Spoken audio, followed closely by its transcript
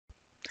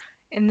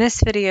In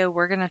this video,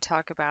 we're going to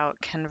talk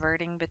about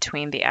converting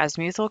between the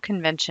azimuthal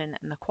convention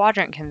and the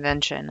quadrant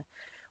convention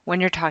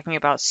when you're talking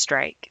about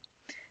strike.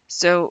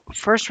 So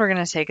first we're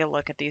going to take a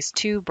look at these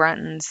two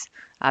Bruntons.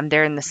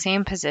 They're in the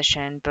same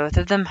position. Both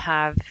of them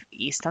have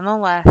east on the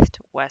left,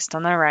 west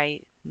on the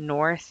right,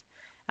 north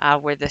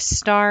where the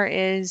star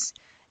is,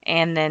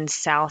 and then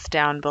south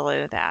down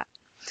below that.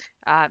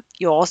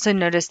 You'll also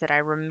notice that I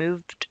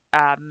removed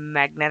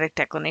magnetic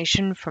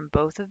declination from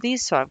both of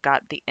these, so I've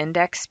got the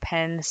index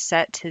pen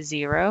set to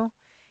 0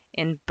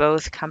 in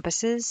both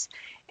compasses.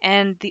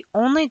 And the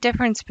only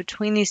difference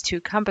between these two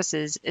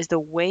compasses is the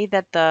way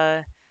that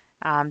the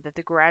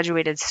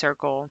graduated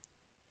circle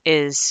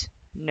is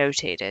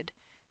notated.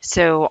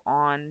 So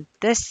on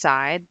this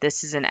side,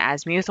 this is an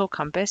azimuthal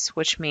compass,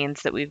 which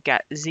means that we've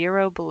got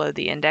 0 below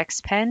the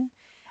index pen.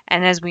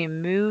 And as we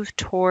move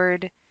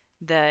toward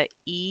the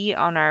E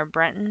on our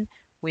Brenton,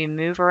 we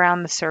move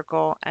around the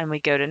circle and we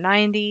go to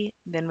 90,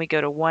 then we go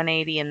to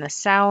 180 in the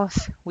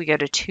south, we go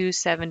to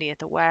 270 at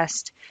the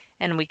west,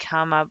 and we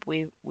come up,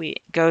 we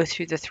go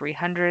through the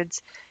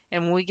 300s,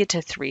 and when we get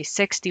to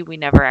 360, we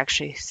never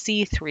actually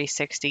see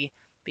 360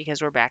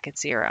 because we're back at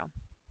 0.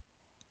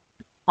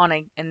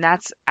 And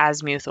that's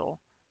azimuthal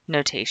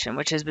notation,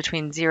 which is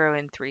between 0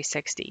 and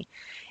 360.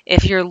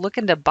 If you're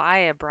looking to buy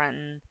a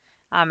Brenton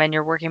and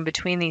you're working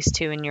between these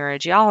two and you're a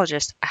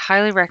geologist, I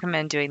highly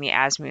recommend doing the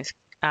azimuth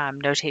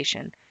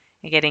notation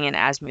and getting an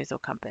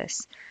azimuthal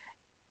compass.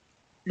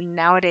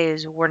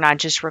 Nowadays, we're not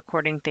just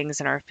recording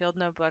things in our field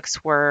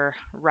notebooks, we're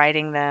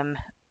writing them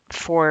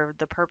for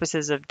the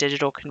purposes of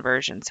digital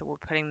conversion. So we're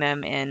putting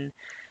them in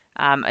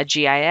a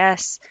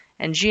GIS,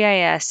 and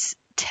GIS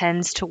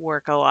tends to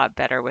work a lot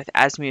better with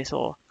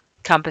azimuthal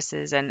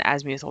compasses and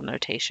azimuthal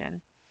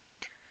notation.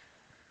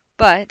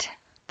 But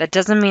that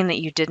doesn't mean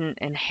that you didn't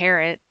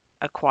inherit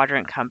a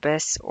quadrant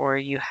compass, or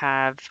you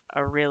have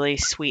a really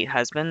sweet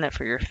husband that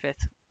for your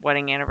 5th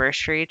wedding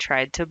anniversary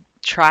tried to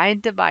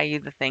buy you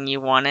the thing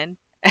you wanted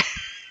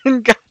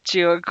and got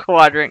you a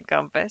quadrant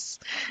compass.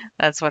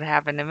 That's what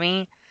happened to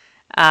me.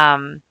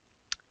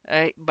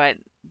 But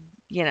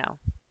you know,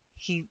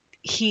 he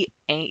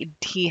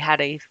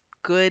had a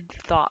good,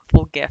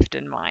 thoughtful gift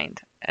in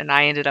mind, and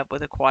I ended up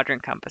with a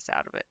quadrant compass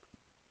out of it.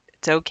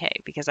 It's okay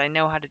because I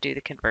know how to do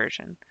the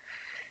conversion.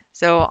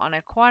 So on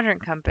a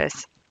quadrant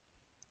compass,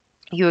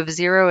 you have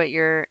 0 at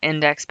your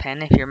index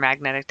pen if your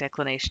magnetic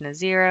declination is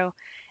 0,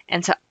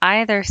 and to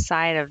either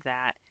side of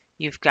that,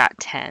 you've got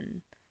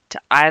 10.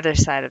 To either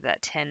side of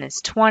that 10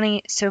 is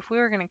 20. So if we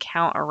were going to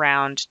count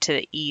around to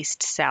the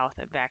east, south,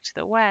 and back to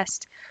the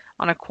west,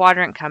 on a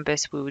quadrant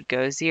compass, we would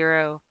go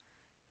 0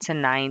 to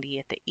 90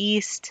 at the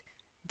east,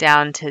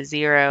 down to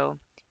 0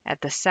 at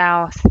the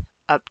south,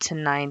 up to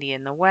 90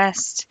 in the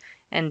west,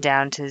 and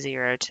down to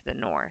 0 to the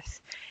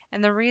north.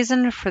 And the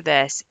reason for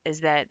this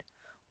is that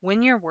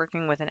when you're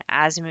working with an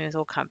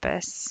azimuthal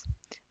compass,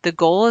 the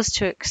goal is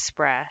to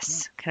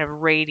express kind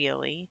of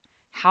radially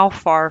how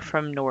far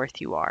from north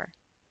you are.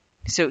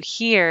 So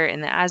here in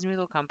the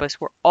azimuthal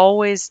compass, we're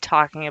always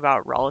talking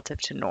about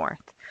relative to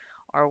north.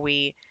 Are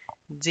we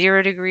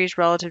 0 degrees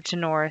relative to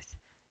north,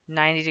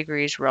 90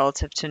 degrees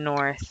relative to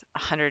north,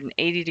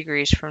 180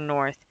 degrees from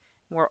north?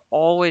 We're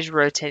always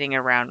rotating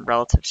around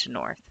relative to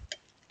north.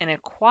 In a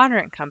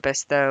quadrant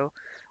compass, though,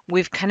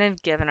 we've kind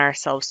of given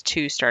ourselves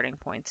two starting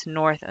points,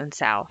 north and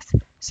south.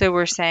 So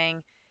we're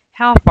saying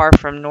how far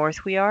from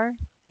north we are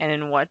and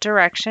in what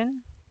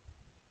direction,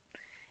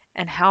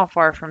 and how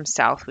far from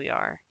south we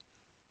are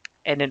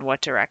and in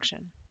what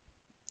direction.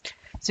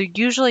 So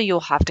usually you'll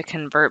have to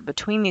convert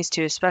between these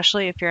two,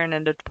 especially if you're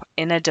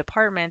in a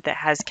department that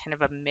has kind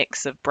of a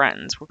mix of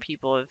Brentons, where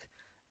people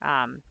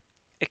have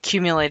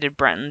accumulated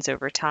Brentons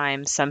over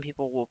time. Some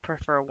people will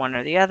prefer one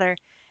or the other,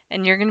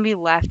 and you're going to be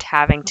left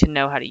having to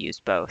know how to use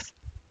both.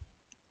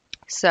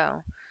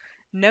 So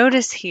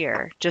notice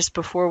here, just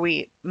before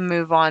we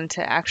move on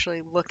to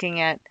actually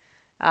looking at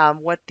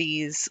what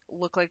these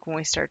look like when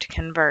we start to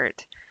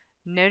convert,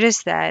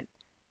 notice that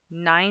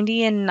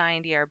 90 and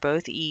 90 are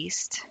both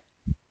east,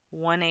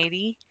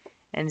 180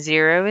 and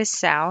 0 is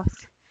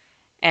south,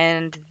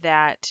 and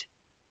that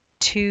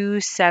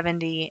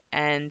 270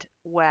 and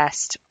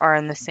west are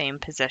in the same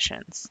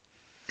positions.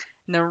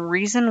 And the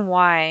reason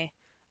why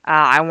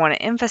I want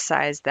to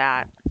emphasize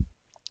that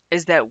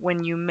is that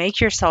when you make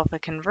yourself a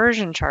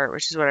conversion chart,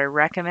 which is what I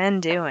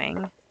recommend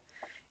doing,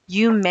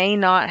 you may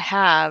not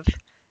have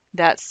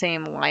that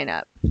same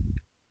lineup.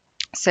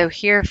 So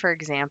here, for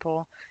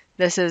example,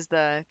 this is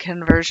the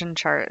conversion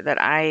chart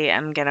that I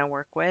am going to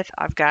work with.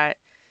 I've got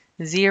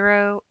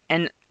 0,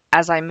 and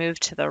as I move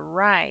to the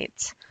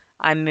right,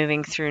 I'm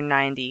moving through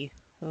 90,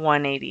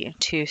 180,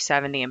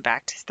 270, and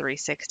back to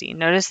 360.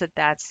 Notice that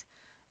that's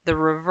the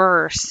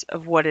reverse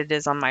of what it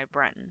is on my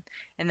Brenton,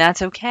 and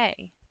that's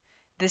okay.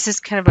 This is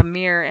kind of a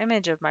mirror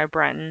image of my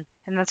Brenton,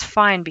 and that's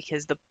fine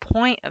because the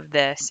point of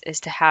this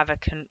is to have a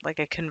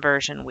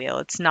conversion wheel.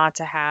 It's not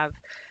to have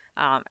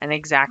an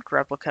exact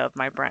replica of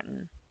my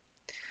Brenton.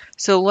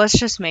 So let's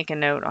just make a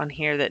note on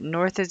here that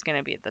north is going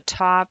to be at the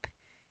top,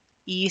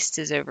 east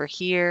is over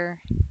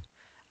here,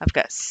 I've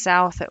got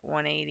south at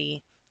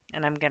 180,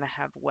 and I'm going to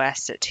have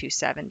west at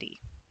 270.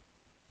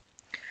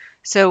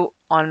 So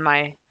on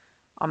my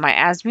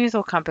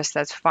azimuthal compass,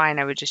 that's fine.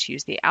 I would just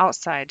use the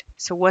outside.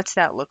 So what's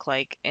that look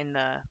like in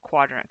the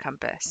quadrant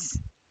compass?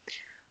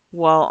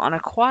 Well, on a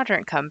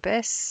quadrant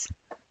compass,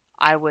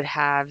 I would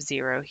have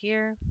 0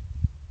 here,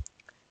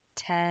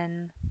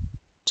 10,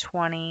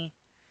 20,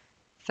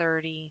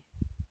 30,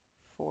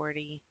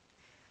 40,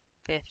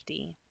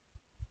 50,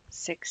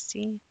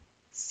 60,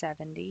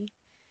 70,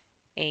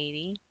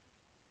 80,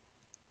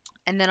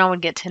 and then I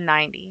would get to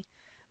 90.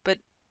 But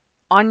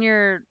on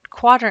your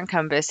quadrant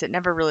compass, it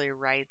never really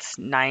writes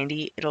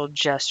 90. It'll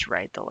just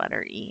write the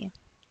letter E.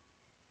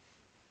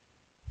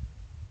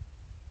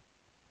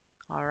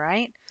 All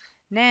right.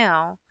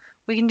 Now,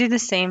 we can do the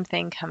same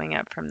thing coming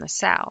up from the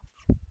south.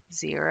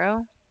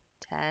 0,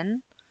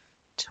 10,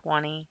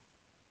 20,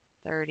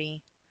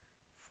 30,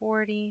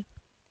 40,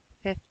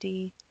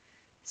 50,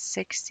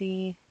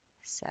 60,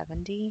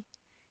 70,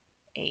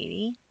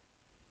 80.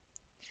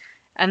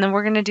 And then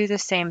we're going to do the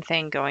same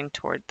thing going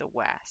toward the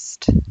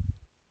west.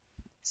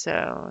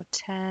 So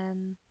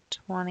 10,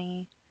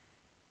 20,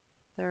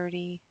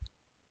 30,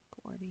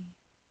 40,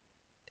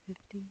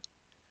 50,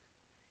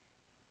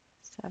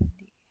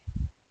 70,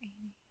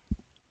 80,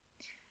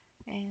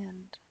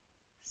 and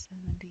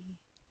 70.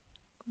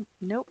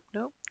 Nope,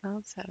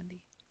 not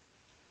 70.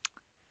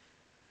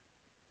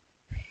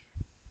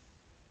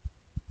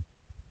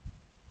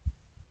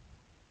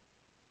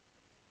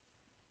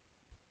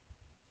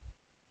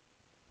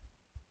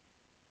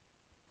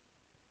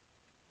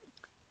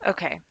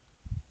 Okay,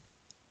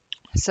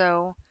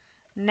 so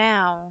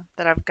now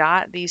that I've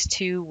got these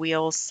two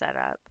wheels set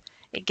up,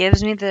 it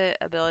gives me the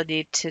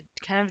ability to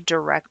kind of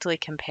directly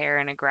compare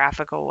in a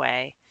graphical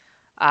way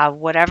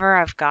whatever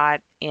I've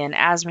got in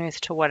azimuth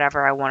to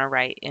whatever I want to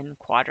write in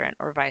quadrant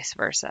or vice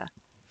versa.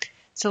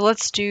 So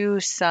let's do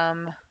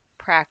some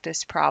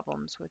practice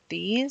problems with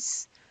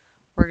these.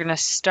 We're going to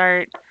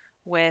start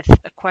with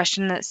a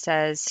question that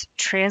says,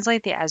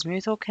 translate the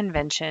azimuthal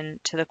convention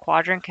to the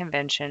quadrant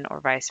convention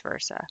or vice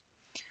versa.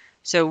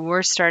 So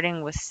we're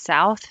starting with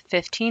south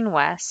 15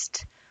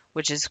 west,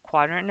 which is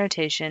quadrant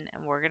notation,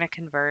 and we're going to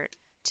convert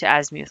to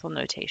azimuthal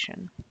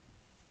notation.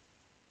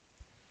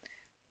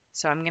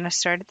 So I'm going to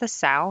start at the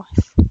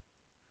south,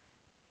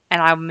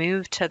 and I'll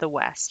move to the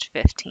west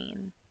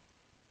 15.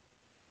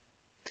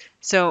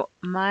 So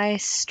my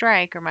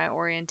strike or my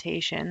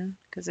orientation,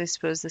 because I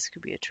suppose this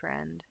could be a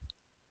trend,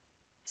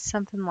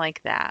 something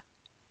like that.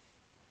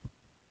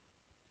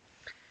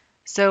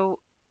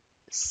 So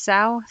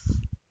south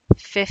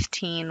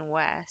 15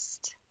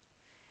 west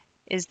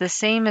is the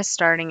same as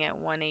starting at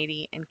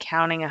 180 and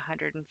counting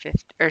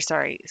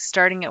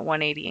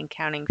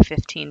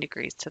 15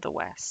 degrees to the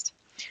west.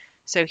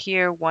 So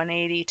here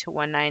 180 to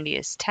 190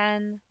 is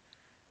 10,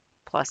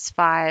 plus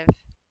 5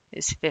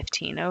 is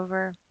 15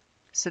 over.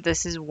 So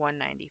this is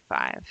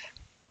 195.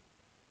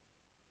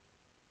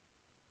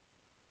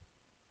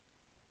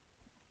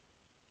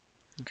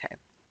 Okay.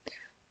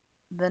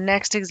 The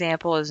next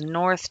example is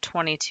north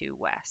 22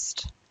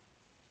 west.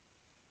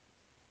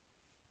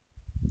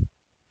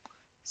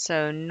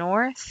 So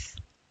north,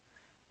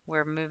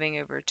 we're moving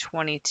over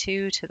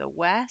 22 to the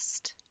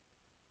west.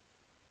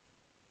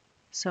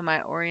 So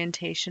my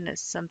orientation is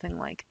something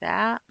like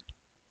that.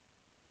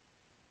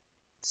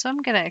 So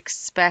I'm going to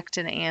expect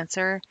an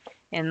answer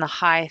in the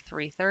high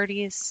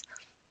 330s.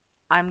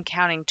 I'm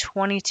counting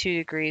 22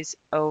 degrees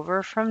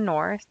over from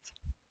north.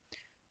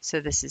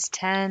 So this is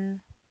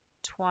 10,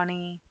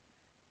 20,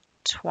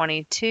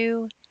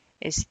 22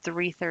 is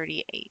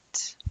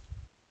 338.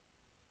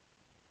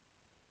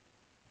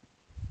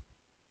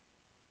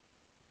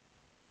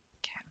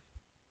 Okay.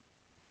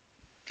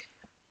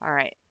 All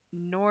right,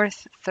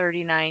 north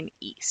 39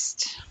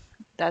 east.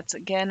 That's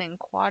again in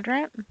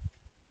quadrant.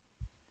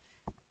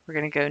 We're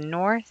going to go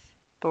north,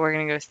 but we're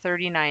going to go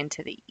 39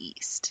 to the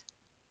east.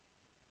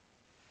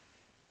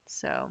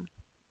 So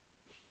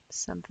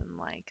something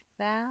like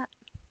that.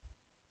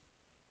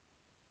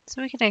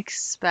 So we can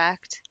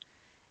expect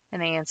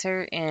an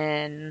answer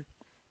in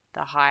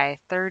the high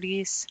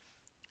 30s.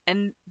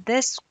 And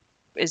this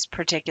is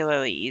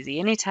particularly easy.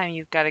 Anytime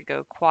you've got to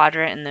go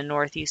quadrant in the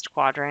northeast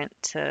quadrant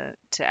to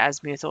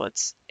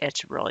azimuthal,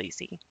 it's real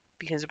easy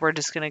because we're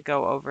just going to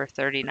go over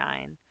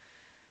 39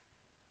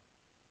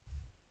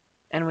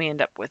 and we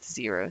end up with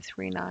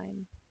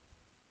 039.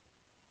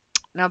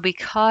 Now,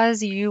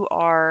 because you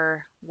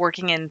are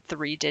working in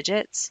 3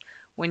 digits,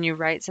 when you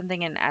write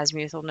something in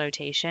azimuthal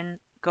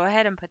notation, go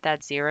ahead and put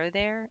that 0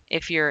 there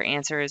if your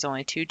answer is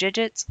only 2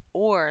 digits.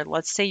 Or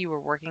let's say you were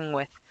working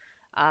with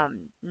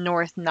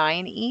north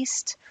 9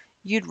 east,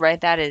 you'd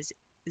write that as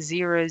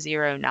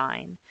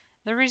 009.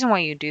 The reason why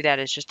you do that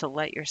is just to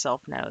let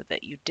yourself know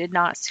that you did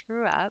not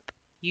screw up.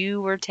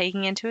 You were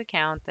taking into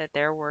account that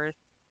there were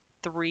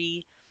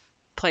 3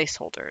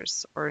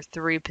 placeholders or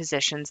 3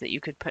 positions that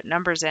you could put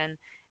numbers in,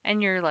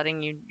 and you're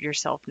letting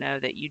yourself know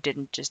that you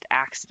didn't just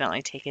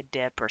accidentally take a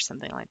dip or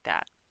something like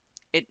that.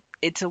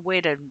 It's a way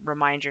to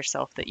remind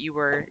yourself that you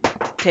were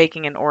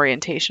taking an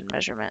orientation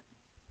measurement.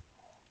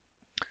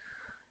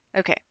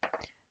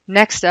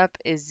 Next up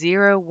is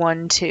 0,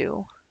 1,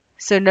 2.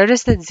 So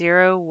notice that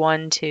 0,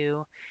 1,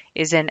 2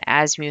 is in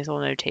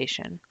azimuthal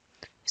notation.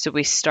 So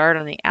we start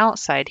on the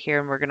outside here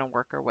and we're going to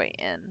work our way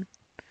in.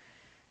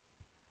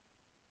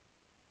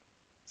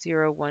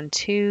 0, 1,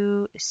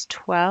 2 is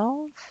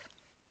 12.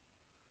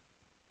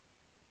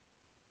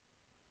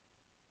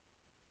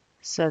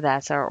 So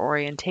that's our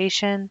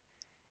orientation,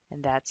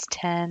 and that's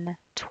 10,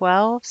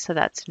 12. So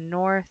that's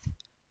north,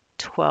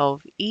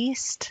 12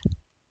 east.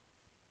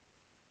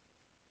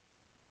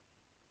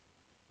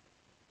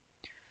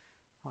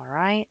 All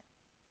right,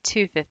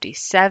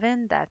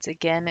 257, that's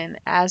again in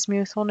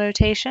azimuthal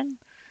notation.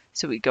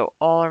 So we go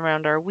all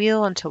around our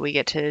wheel until we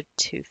get to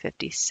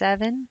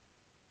 257.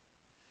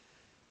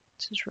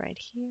 This is right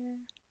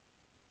here.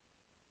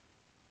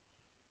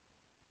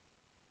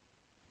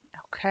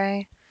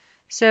 Okay,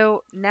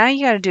 so now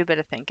you got to do a bit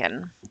of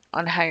thinking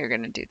on how you're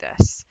going to do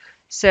this.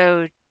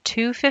 So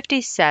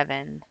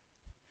 257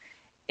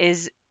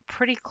 is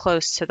pretty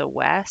close to the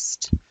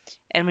west,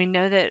 and we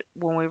know that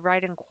when we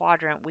write in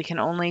quadrant, we can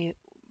only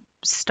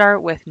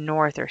start with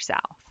north or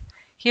south.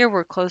 Here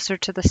we're closer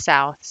to the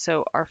south,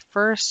 so our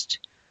first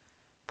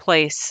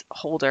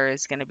placeholder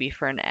is going to be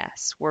for an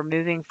S. We're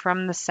moving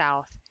from the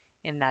south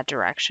in that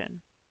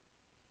direction.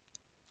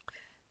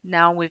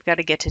 Now we've got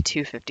to get to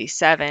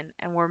 257,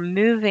 and we're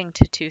moving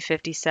to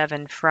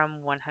 257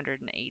 from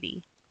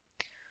 180.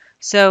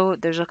 So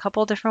there's a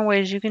couple different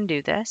ways you can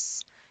do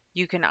this.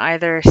 You can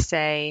either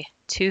say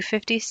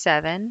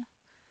 257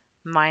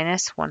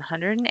 minus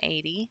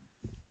 180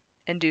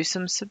 and do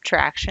some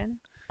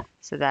subtraction.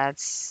 So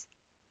that's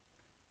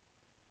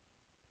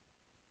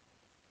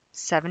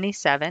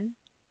 77.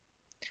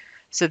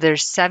 So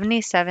there's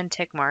 77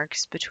 tick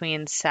marks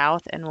between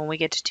south and when we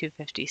get to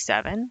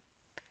 257,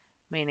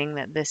 meaning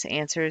that this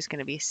answer is going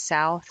to be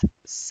south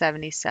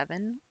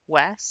 77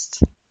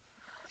 west.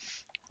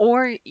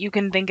 Or you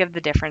can think of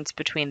the difference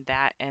between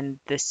that and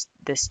this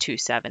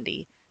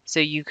 270. So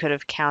you could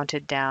have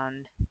counted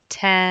down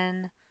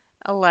 10,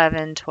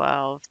 11,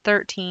 12,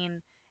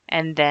 13,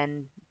 and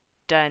then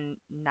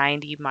done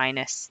 90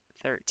 minus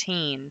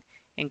 13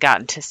 and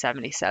gotten to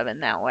 77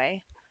 that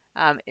way.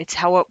 It's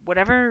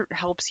whatever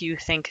helps you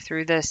think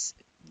through this,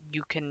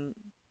 you can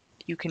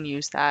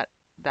use that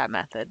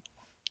method.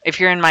 If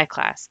you're in my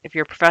class, if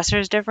your professor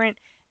is different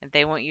and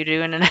they want you to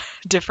do it in a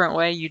different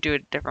way, you do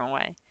it a different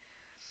way.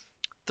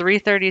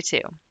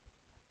 332.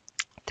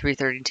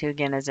 332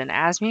 again is in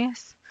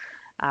azimuth.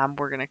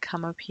 We're going to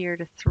come up here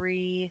to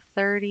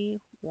 330,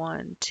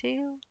 1,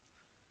 2.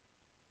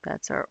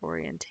 That's our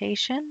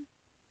orientation.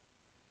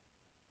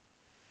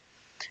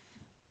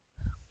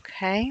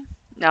 Okay,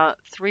 now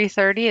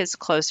 330 is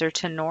closer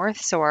to north,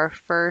 so our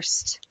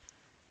first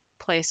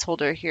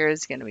placeholder here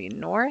is going to be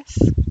north.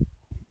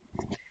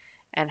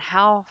 And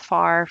how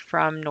far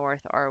from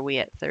north are we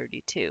at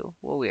 32?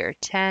 Well, we are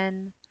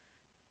 10,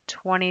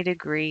 20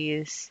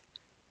 degrees,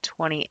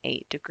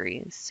 28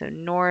 degrees. So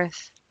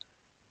north,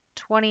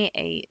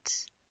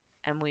 28,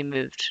 and we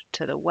moved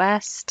to the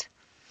west.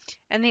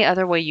 And the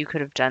other way you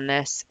could have done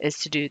this is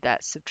to do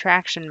that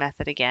subtraction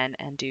method again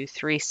and do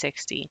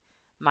 360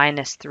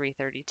 minus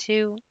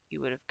 332.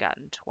 You would have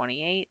gotten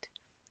 28,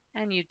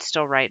 and you'd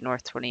still write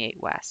north 28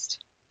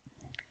 west.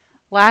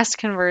 Last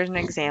conversion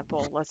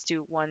example, let's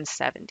do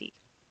 170.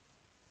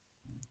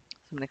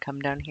 I'm going to come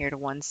down here to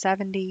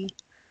 170,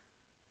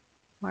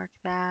 mark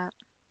that.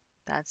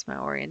 That's my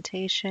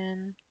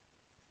orientation.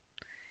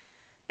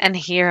 And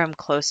here I'm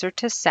closer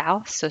to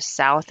south, so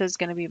south is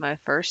going to be my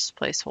first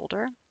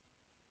placeholder.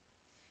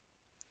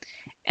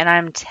 And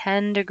I'm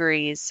 10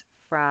 degrees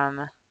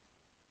from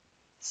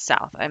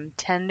south. I'm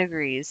 10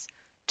 degrees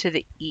to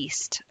the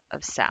east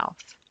of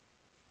south.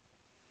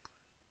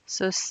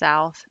 So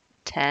south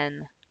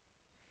 10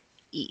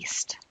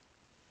 east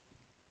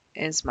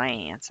is my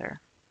answer.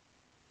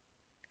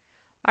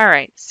 All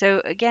right, so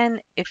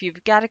again, if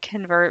you've got to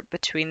convert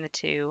between the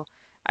two,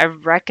 I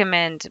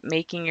recommend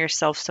making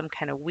yourself some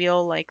kind of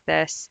wheel like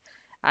this.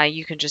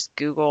 You can just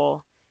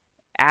Google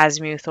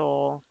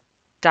azimuthal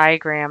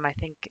diagram, I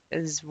think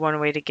is one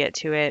way to get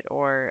to it,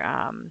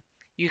 or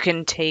you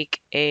can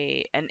take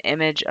an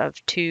image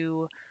of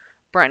two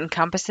Brunton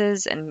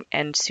compasses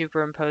and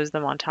superimpose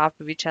them on top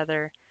of each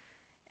other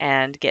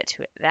and get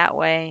to it that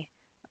way.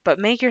 But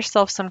make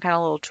yourself some kind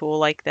of little tool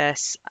like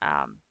this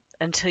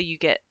until you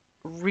get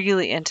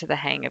really into the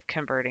hang of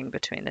converting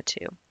between the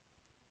two.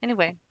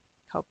 Anyway,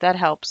 hope that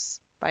helps.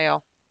 Bye,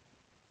 y'all.